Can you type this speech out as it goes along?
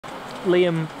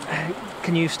Liam,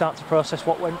 can you start to process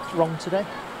what went wrong today?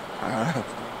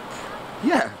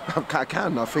 Yeah, I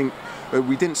can. I think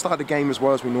we didn't start the game as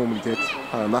well as we normally did,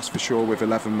 that's for sure, with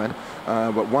 11 men.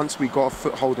 But once we got a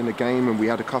foothold in the game and we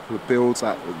had a couple of builds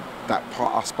that put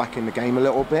us back in the game a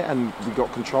little bit, and we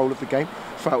got control of the game,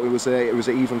 felt it was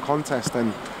an even contest.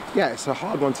 And yeah, it's a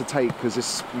hard one to take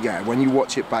because when you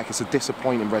watch it back, it's a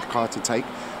disappointing red card to take,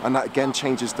 and that again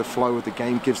changes the flow of the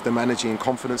game, gives them energy and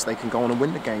confidence they can go on and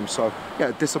win the game. So yeah,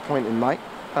 a disappointing night.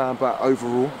 But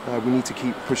overall, we need to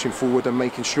keep pushing forward and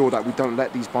making sure that we don't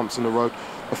let these bumps in the road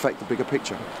affect the bigger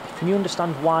picture. Can you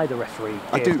understand why the referee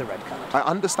gave the red card? I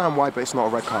understand why, but it's not a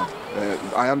red card.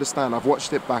 I understand. I've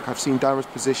watched it back. I've seen Darren's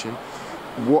position.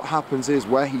 What happens is,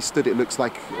 where he stood, it looks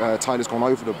like Tyler's gone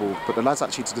over the ball, but the lad's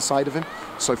actually to the side of him.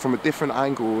 So from a different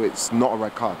angle, it's not a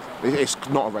red card. It's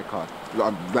not a red card.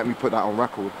 Let me put that on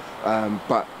record.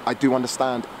 But I do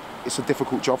understand it's a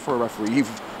difficult job for a referee.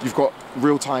 You've got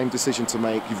real-time decision to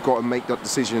make. You've got to make that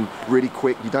decision really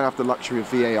quick. You don't have the luxury of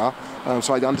VAR.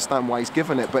 So I understand why he's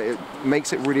given it, but it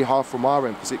makes it really hard from our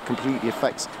end because it completely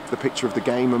affects the picture of the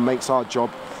game and makes our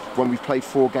job, when we've played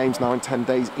 4 games now in 10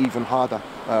 days, even harder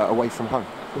away from home.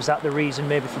 Was that the reason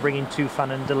maybe for bringing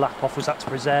Tufan and Delap off? Was that to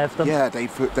preserve them? Yeah,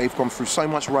 they've gone through so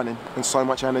much running and so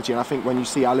much energy, and I think when you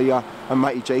see Aliyah and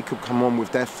Matty Jacob come on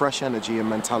with their fresh energy and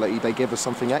mentality, they give us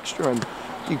something extra. And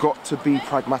you've got to be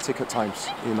pragmatic at times.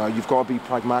 You know, you've got to be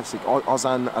pragmatic.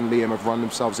 Ozan and Liam have run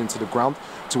themselves into the ground.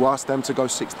 To ask them to go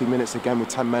 60 minutes again with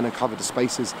 10 men and cover the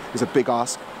spaces is a big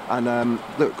ask. And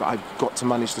look, I've got to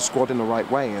manage the squad in the right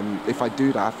way. And if I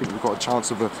do that, I think we've got a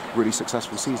chance of a really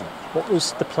successful season. What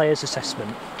was the players'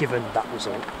 assessment given that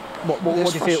result? What do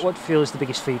you feel is the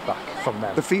biggest feedback from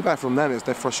them? The feedback from them is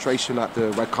their frustration at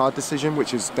the red card decision,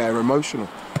 which is they're emotional.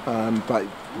 But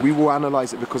we will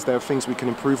analyse it because there are things we can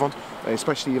improve on,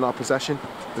 especially in our possession.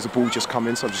 There's a ball just come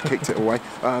in, so I've just kicked it away.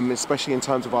 Especially in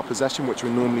terms of our possession, which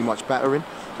we're normally much better in.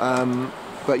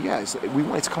 But yeah, we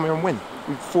wanted to come here and win.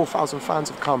 4,000 fans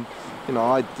have come. You know,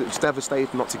 I was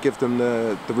devastated not to give them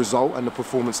the result and the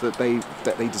performance that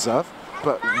they deserve.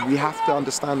 But we have to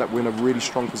understand that we're in a really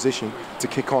strong position to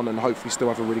kick on and hopefully still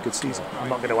have a really good season. I'm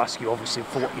not going to ask you, obviously,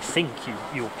 for what you think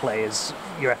you'll play as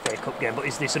your FA Cup game, but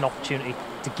is this an opportunity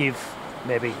to give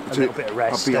maybe a little bit of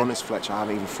rest? I'll be honest, Fletcher, I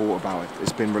haven't even thought about it.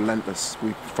 It's been relentless.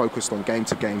 We've focused on game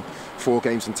to game. 4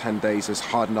 games in 10 days is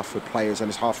hard enough for players, and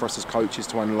it's hard for us as coaches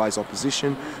to analyse our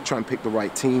position, try and pick the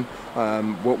right team.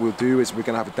 What we'll do is we're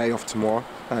going to have a day off tomorrow,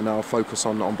 and I'll focus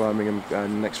on Birmingham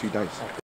in the next few days.